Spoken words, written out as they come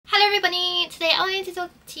everybody! Today I wanted to talk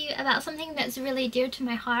to you about something that's really dear to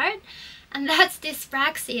my heart, and that's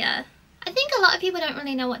dyspraxia. I think a lot of people don't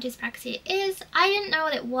really know what dyspraxia is. I didn't know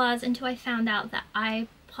what it was until I found out that I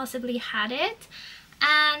possibly had it,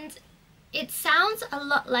 and it sounds a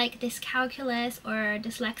lot like dyscalculus or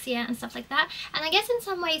dyslexia and stuff like that, and I guess in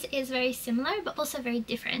some ways it is very similar but also very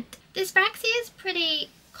different. Dyspraxia is pretty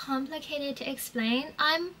complicated to explain.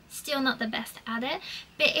 I'm still not the best at it,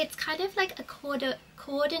 but it's kind of like a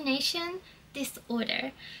coordination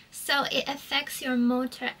disorder. So it affects your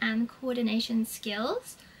motor and coordination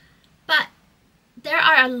skills, but there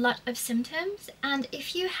are a lot of symptoms, and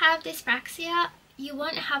if you have dyspraxia you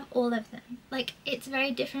won't have all of them. Like, it's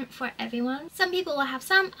very different for everyone. Some people will have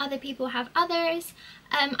some, other people have others.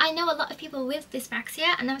 I know a lot of people with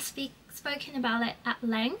dyspraxia, and I've spoken about it at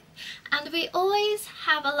length, and we always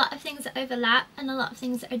have a lot of things that overlap and a lot of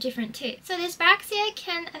things that are different too. So dyspraxia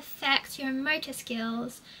can affect your motor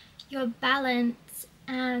skills, your balance,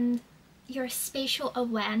 and your spatial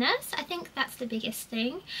awareness. I think that's the biggest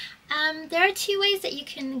thing. There are two ways that you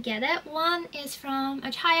can get it. One is from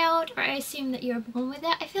a child, or I assume that you're born with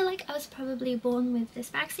it. I feel like I was probably born with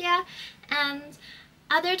dyspraxia, and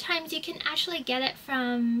other times you can actually get it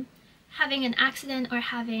from having an accident or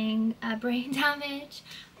having brain damage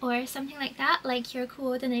or something like that, like your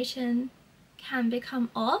coordination can become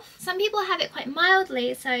off. Some people have it quite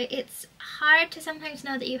mildly, so it's hard to sometimes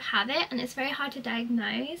know that you have it, and it's very hard to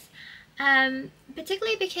diagnose.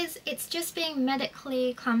 Particularly because it's just being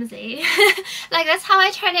medically clumsy. Like, that's how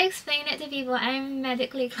I try to explain it to people. I'm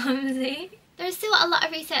medically clumsy. There's still a lot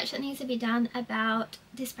of research that needs to be done about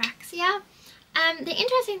dyspraxia. The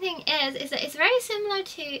interesting thing is that it's very similar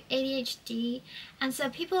to ADHD, and so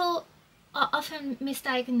people are often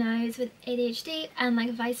misdiagnosed with ADHD and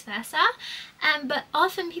like vice versa, but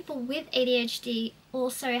often people with ADHD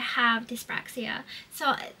also have dyspraxia.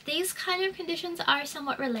 So these kind of conditions are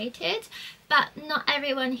somewhat related, but not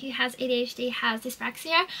everyone who has ADHD has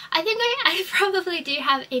dyspraxia. I think I probably do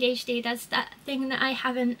have ADHD. That's that thing that I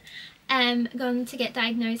haven't gone to get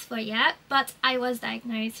diagnosed for yet, but I was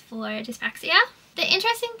diagnosed for dyspraxia. The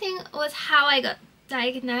interesting thing was how I got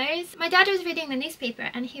diagnosed. My dad was reading the newspaper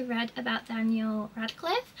and he read about Daniel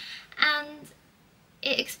Radcliffe, and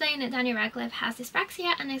it explained that Daniel Radcliffe has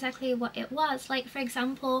dyspraxia and exactly what it was. Like, for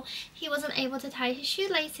example, he wasn't able to tie his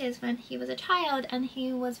shoelaces when he was a child, and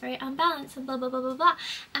he was very unbalanced and blah blah blah blah blah.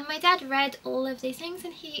 And my dad read all of these things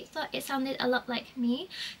and he thought it sounded a lot like me.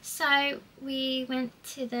 So we went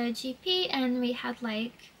to the GP and we had,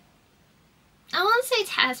 like, I won't say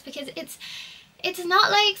test because it's not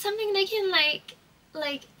like something they can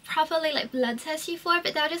like properly like blood test you for,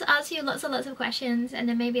 but they'll just ask you lots and lots of questions, and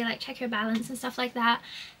then maybe like check your balance and stuff like that,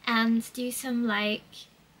 and do some like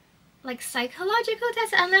psychological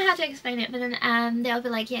tests. I don't know how to explain it, but then they'll be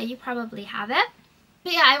like, yeah, you probably have it.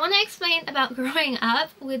 But yeah, I want to explain about growing up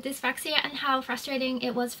with dyspraxia and how frustrating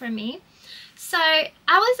it was for me. So I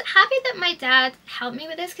was happy that my dad helped me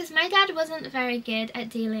with this, because my dad wasn't very good at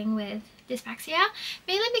dealing with dyspraxia,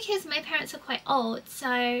 mainly because my parents are quite old.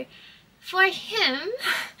 So for him,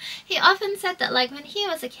 he often said that like when he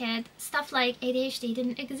was a kid, stuff like ADHD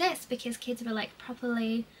didn't exist because kids were like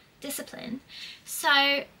properly disciplined. So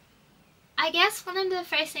I guess one of the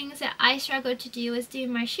first things that I struggled to do was do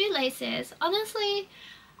my shoelaces. Honestly,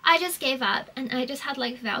 I just gave up and I just had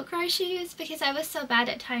like Velcro shoes because I was so bad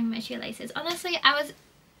at tying my shoelaces. Honestly, I was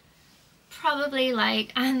probably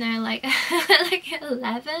like, I don't know, like like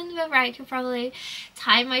 11 before I could probably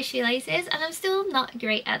tie my shoelaces, and I'm still not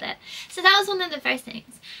great at it. So that was one of the first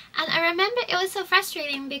things, and I remember it was so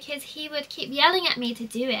frustrating because he would keep yelling at me to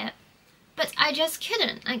do it, but I just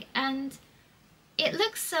couldn't, like, and it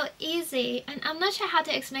looks so easy, and I'm not sure how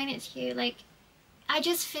to explain it to you. Like, I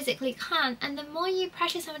just physically can't, and the more you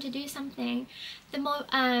pressure someone to do something, the more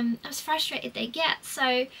as frustrated they get.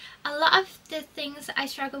 So a lot of the things that I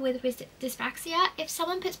struggle with dyspraxia, if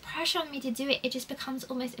someone puts pressure on me to do it, it just becomes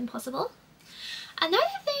almost impossible.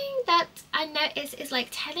 Another thing that I noticed is like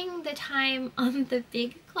telling the time on the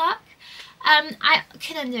big clock. I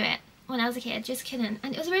couldn't do it when I was a kid, just couldn't,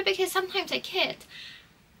 and it was weird because sometimes I could,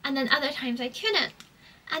 and then other times I couldn't.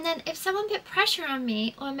 And then if someone put pressure on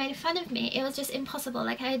me or made fun of me, it was just impossible.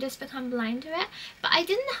 Like, I had just become blind to it. But I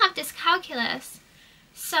didn't have dyscalculus.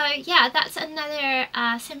 So yeah, that's another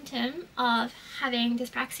symptom of having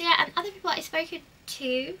dyspraxia. And other people I spoke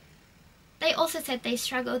to, they also said they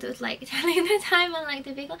struggled with like telling the time on like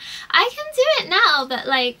the big one. I can do it now, but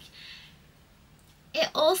like it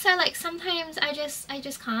also, like, sometimes I just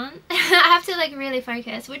can't. I have to like really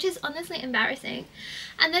focus, which is honestly embarrassing.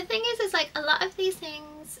 And the thing is like a lot of these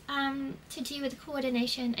things to do with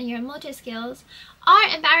coordination and your motor skills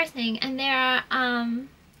are embarrassing, and they are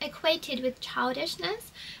equated with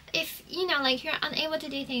childishness. If, you know, like, you're unable to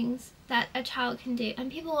do things that a child can do,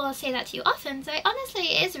 and people will say that to you often, so honestly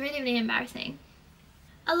it is really, really embarrassing.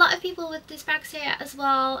 A lot of people with dyspraxia as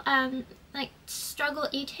well like struggle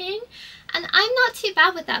eating, and I'm not too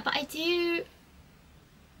bad with that, but I do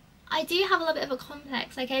have a little bit of a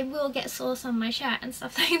complex. Like, I will get sauce on my shirt and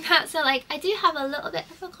stuff like that, so like I do have a little bit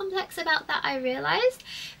of a complex about that, I realised,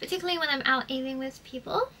 particularly when I'm out eating with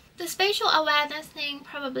people. The spatial awareness thing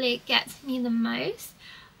probably gets me the most.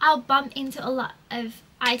 I'll bump into a lot of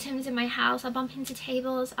items in my house, I'll bump into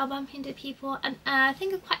tables, I'll bump into people, and I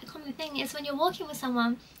think quite a common thing is when you're walking with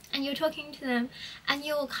someone and you're talking to them and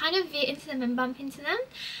you'll kind of veer into them and bump into them.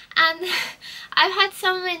 And I've had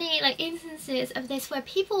so many like instances of this where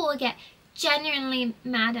people will get genuinely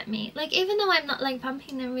mad at me, like even though I'm not like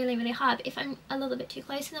bumping them really, really hard, if I'm a little bit too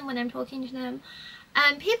close to them when I'm talking to them.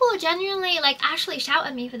 People will genuinely like actually shout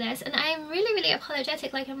at me for this, and I'm really, really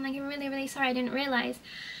apologetic. Like, I'm like, I'm really, really sorry, I didn't realise.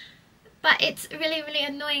 But it's really, really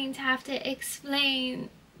annoying to have to explain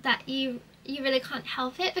that you really can't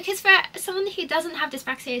help it, because for someone who doesn't have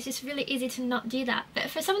dyspraxia, it's just really easy to not do that. But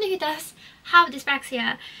for someone who does have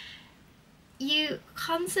dyspraxia, you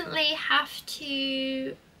constantly have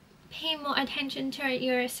to pay more attention to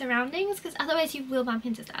your surroundings, because otherwise you will bump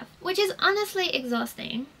into stuff, which is honestly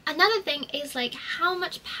exhausting. Another thing is like how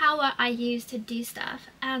much power I use to do stuff,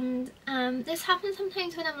 and this happens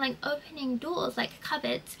sometimes when I'm like opening doors, like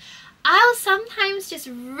cupboards. I'll sometimes just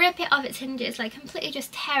rip it off its hinges, like completely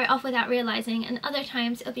just tear it off without realising, and other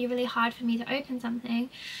times it'll be really hard for me to open something.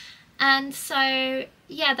 And so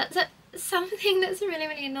yeah, that's something that's really,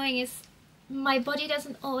 really annoying, is my body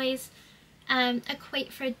doesn't always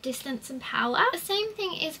equate for distance and power. The same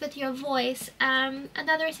thing is with your voice.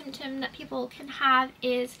 Another symptom that people can have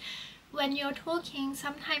is when you're talking,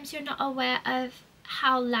 sometimes you're not aware of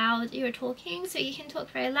how loud you're talking, so you can talk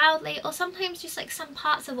very loudly, or sometimes just like some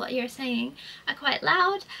parts of what you're saying are quite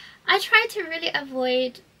loud. I try to really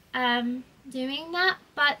avoid doing that,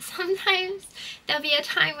 but sometimes there'll be a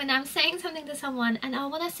time when I'm saying something to someone and I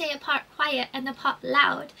want to say a part quiet and the part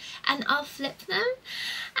loud, and I'll flip them,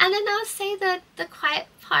 and then I'll say the quiet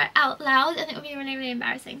part out loud, and it will be really, really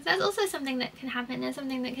embarrassing. So that's also something that can happen, and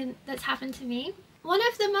something that's happened to me. One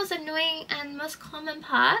of the most annoying and most common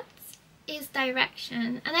parts is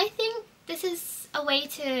direction, and I think this is a way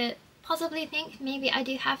to possibly think maybe I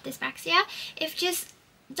do have dyspraxia if just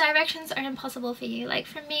directions are impossible for you. Like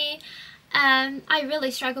for me, I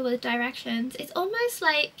really struggle with directions. It's almost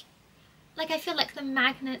like I feel like the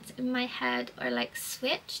magnets in my head are like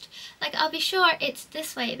switched. Like I'll be sure it's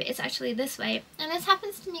this way, but it's actually this way, and this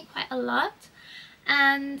happens to me quite a lot.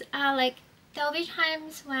 And like there'll be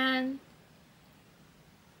times when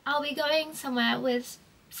I'll be going somewhere with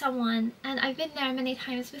someone, and I've been there many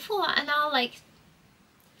times before, and I'll like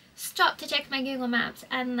stop to check my Google Maps,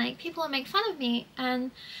 and like people will make fun of me.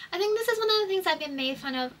 And I think this is one of the things I've been made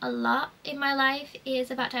fun of a lot in my life,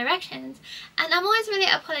 is about directions, and I'm always really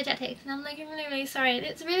apologetic, and I'm like, I'm really, really sorry. And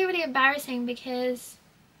it's really, really embarrassing because,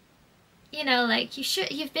 you know, like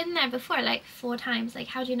you've been there before like 4 times, like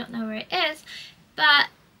how do you not know where it is? But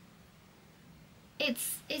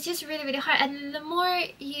it's just really, really hard, and the more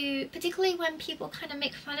you, particularly when people kind of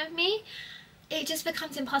make fun of me, it just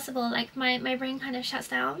becomes impossible. Like my brain kind of shuts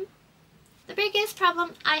down. The biggest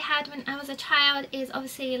problem I had when I was a child is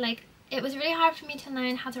obviously like it was really hard for me to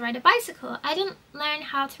learn how to ride a bicycle. I didn't learn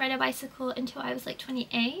how to ride a bicycle until I was like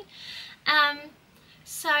 28.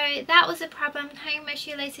 So that was a problem. Tying my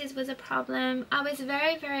shoelaces was a problem. I was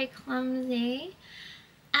very, very clumsy,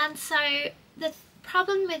 and so the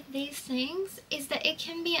problem with these things is that it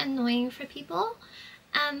can be annoying for people,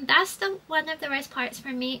 and that's one of the worst parts for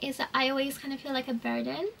me, is that I always kind of feel like a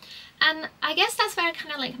burden. And I guess that's where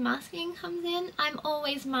kind of like masking comes in. I'm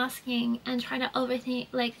always masking and trying to overthink,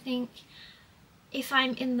 like think if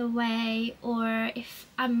I'm in the way or if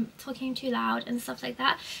I'm talking too loud and stuff like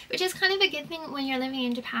that, which is kind of a good thing when you're living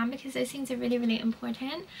in Japan, because those things are really, really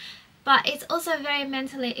important. But it's also very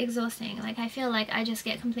mentally exhausting. Like I feel like I just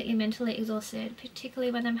get completely mentally exhausted,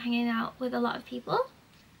 particularly when I'm hanging out with a lot of people.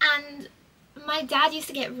 And my dad used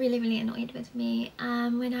to get really, really annoyed with me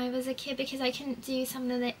when I was a kid, because I couldn't do some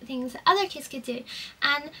of the things that other kids could do.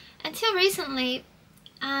 And until recently,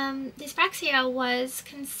 dyspraxia was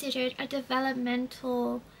considered a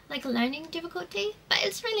developmental like learning difficulty, but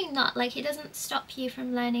it's really not. Like it doesn't stop you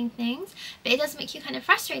from learning things, but it does make you kind of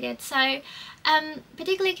frustrated. So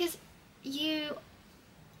particularly because you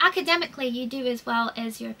academically you do as well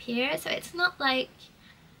as your peers, so it's not like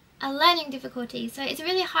a learning difficulty. So it's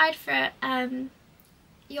really hard for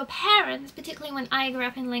your parents, particularly when I grew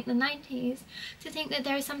up in like the 90s, to think that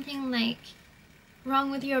there's something like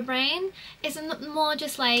wrong with your brain is more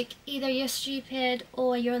just like either you're stupid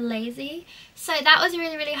or you're lazy. So that was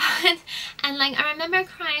really hard, and like I remember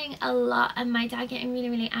crying a lot and my dad getting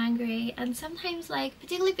really angry, and sometimes like,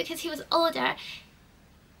 particularly because he was older,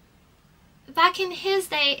 back in his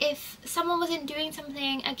day, if someone wasn't doing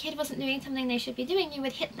something, a kid wasn't doing something they should be doing, you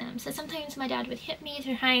would hit them. So sometimes my dad would hit me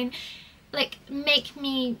to try and like make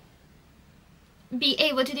me be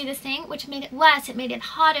able to do this thing, which made it worse. It made it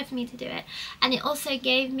harder for me to do it, and it also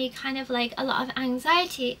gave me kind of like a lot of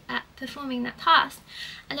anxiety at performing that task.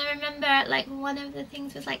 And I remember like one of the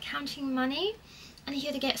things was like counting money, and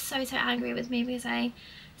he would get so angry with me because I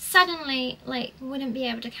suddenly like wouldn't be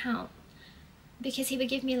able to count, because he would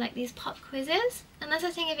give me like these pop quizzes, and that's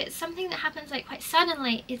the thing, if it's something that happens like quite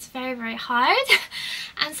suddenly, it's very hard.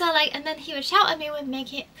 And so like, and then he would shout at me, would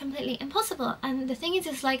make it completely impossible. And the thing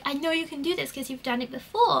is like, I know you can do this because you've done it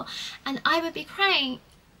before. And I would be crying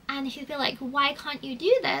and he'd be like, why can't you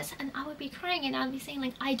do this? And I would be crying and I'd be saying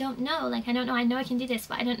like, I don't know, like I don't know, I know I can do this,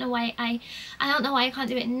 but I don't know why I don't know why I can't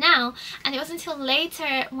do it now. And it was until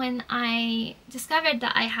later when I discovered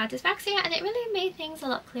that I had dyspraxia, and it really made things a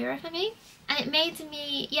lot clearer for me. And it made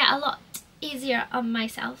me, yeah, a lot easier on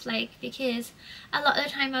myself, like, because a lot of the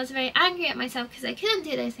time I was very angry at myself because I couldn't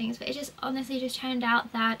do those things, but it just honestly just turned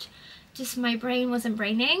out that just my brain wasn't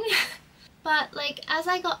braining. But like as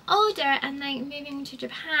I got older and like moving to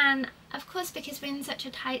Japan, of course, because we're in such a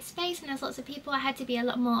tight space and there's lots of people, I had to be a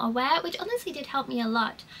lot more aware, which honestly did help me a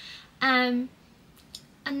lot.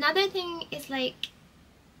 Another thing is like,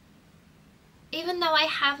 even though I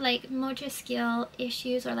have like motor skill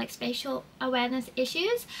issues or like spatial awareness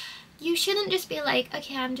issues, you shouldn't just be like,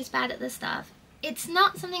 okay, I'm just bad at this stuff. It's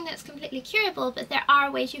not something that's completely curable, but there are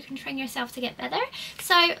ways you can train yourself to get better.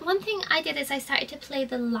 So one thing I did is I started to play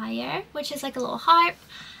the lyre, which is like a little harp.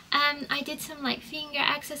 I did some like finger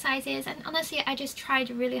exercises, and honestly I just tried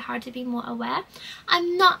really hard to be more aware.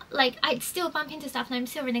 I'm not like, I'd still bump into stuff and I'm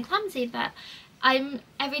still really clumsy, but I'm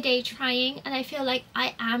every day trying, and I feel like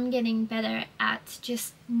I am getting better at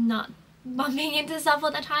just not bumping into stuff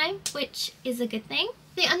all the time, which is a good thing.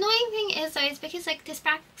 The annoying thing is though, is because like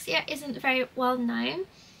dyspraxia isn't very well known,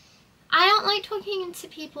 I don't like talking to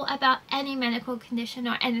people about any medical condition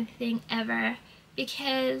or anything ever,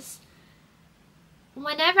 because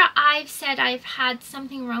whenever I've said I've had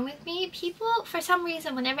something wrong with me, people, for some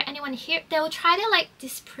reason, whenever anyone hears, they'll try to like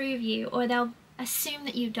disprove you, or they'll assume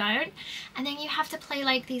that you don't, and then you have to play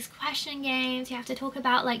like these question games, you have to talk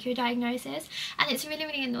about like your diagnosis, and it's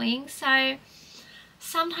really annoying. So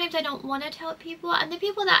sometimes I don't want to tell people, and the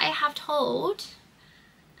people that I have told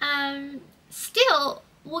still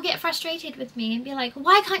will get frustrated with me and be like,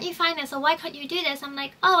 why can't you find this, or why can't you do this? I'm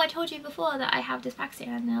like, oh, I told you before that I have dyspraxia,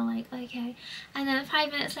 and they're like, okay. And then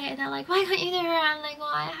 5 minutes later they're like, why can't you do it? I'm like, well,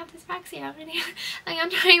 I have dyspraxia, I'm really like, I'm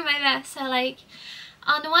trying my best. So like,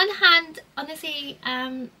 on the one hand, honestly,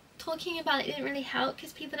 talking about it didn't really help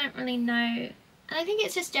because people don't really know, and I think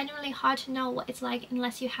it's just generally hard to know what it's like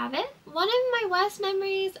unless you have it. One of my worst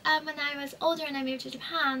memories when I was older and I moved to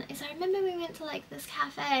Japan is I remember we went to like this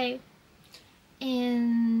cafe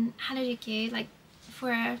in Harajuku, like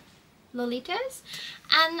for lolitas,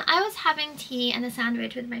 and I was having tea and a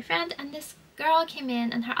sandwich with my friend, and this girl came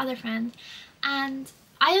in and her other friend, and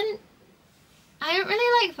I don't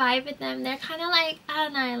really like vibe with them. They're kind of like, I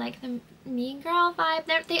don't know, like the mean girl vibe.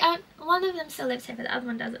 They aren't, one of them still lives here but the other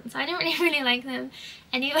one doesn't, so I don't really like them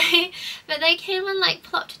anyway. But they came and like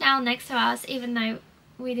plopped down next to us even though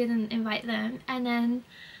we didn't invite them, and then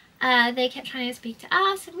they kept trying to speak to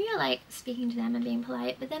us, and we were like speaking to them and being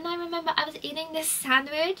polite. But then I remember I was eating this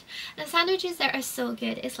sandwich. The sandwiches there are so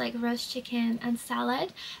good. It's like roast chicken and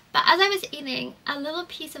salad. But as I was eating, a little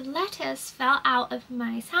piece of lettuce fell out of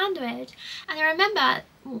my sandwich. And I remember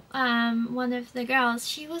one of the girls,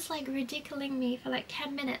 she was like ridiculing me for like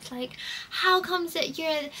 10 minutes, like, how comes that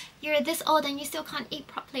you're this old and you still can't eat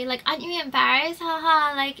properly? Like, aren't you embarrassed?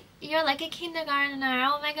 Haha, like, you're like a kindergartner,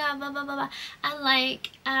 oh my god, blah blah blah blah. And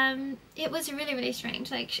like, it was really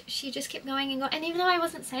strange. Like, she just kept going and going, and even though I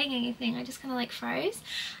wasn't saying anything, I just kind of like froze,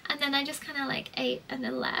 and then I just kind of like ate and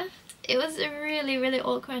then left. It was really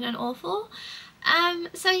awkward and awful.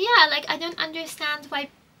 So yeah, like, I don't understand why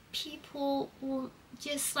people will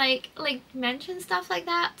just like mention stuff like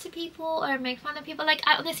that to people or make fun of people. Like,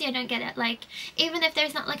 honestly, I don't get it. Like, even if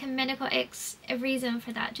there's not like a medical reason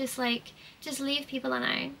for that, just leave people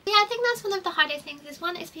alone. Yeah, I think that's one of the hardest things. Is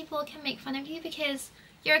one is people can make fun of you because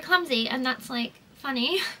you're clumsy, and that's like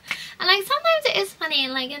funny. And like, sometimes it is funny,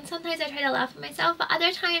 like, and sometimes I try to laugh at myself, but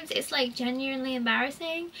other times it's like genuinely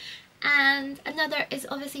embarrassing. and another is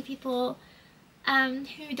obviously people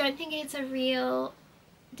who don't think it's a real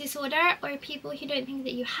disorder, or people who don't think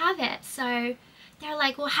that you have it. So they're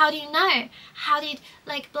like, well, how do you know? How did,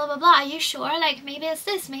 like, blah blah blah, are you sure? Like, maybe it's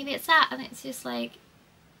this, maybe it's that. And it's just like,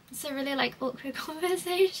 it's a really like awkward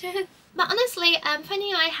conversation. But honestly,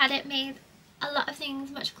 finding out I had it made a lot of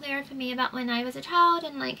things much clearer for me about when I was a child,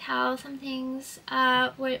 and like how some things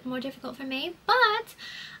were more difficult for me. But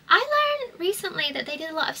I learned recently that they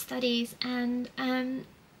did a lot of studies, and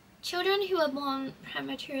children who were born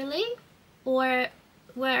prematurely or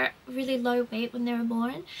were really low weight when they were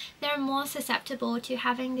born, they're more susceptible to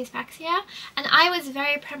having dyspraxia. And I was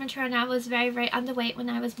very premature, and I was very underweight when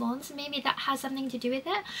I was born, so maybe that has something to do with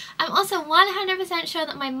it. I'm also 100% sure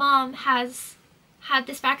that my mom has had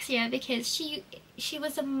dyspraxia, because she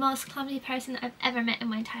was the most clumsy person I've ever met in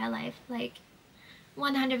my entire life. Like,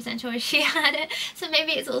 100% sure she had it, so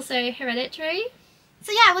maybe it's also hereditary.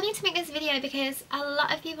 So yeah, I wanted to make this video because a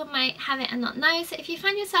lot of people might have it and not know. So if you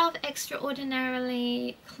find yourself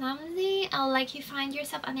extraordinarily clumsy, or like you find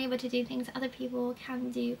yourself unable to do things other people can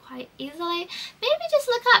do quite easily, maybe just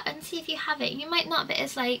look up and see if you have it. You might not, but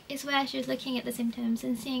it's like, it's worth just looking at the symptoms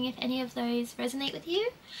and seeing if any of those resonate with you.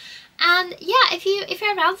 And yeah, if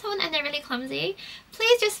you're around someone and they're really clumsy,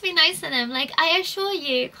 please just be nice to them. Like, I assure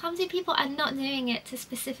you, clumsy people are not doing it to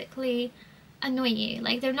specifically annoy you.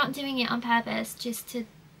 Like, they're not doing it on purpose just to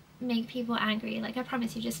make people angry. Like, I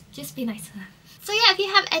promise you, just be nice to them. So yeah, if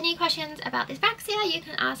you have any questions about dyspraxia, you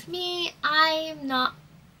can ask me. I'm not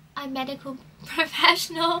a medical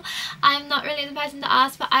professional. I'm not really the person to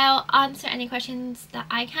ask, but I'll answer any questions that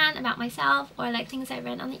I can about myself, or like things I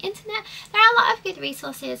read on the internet. There are a lot of good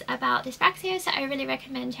resources about dyspraxia, so I really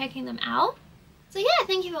recommend checking them out. So yeah,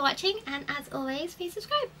 thank you for watching, and as always, please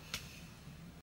subscribe.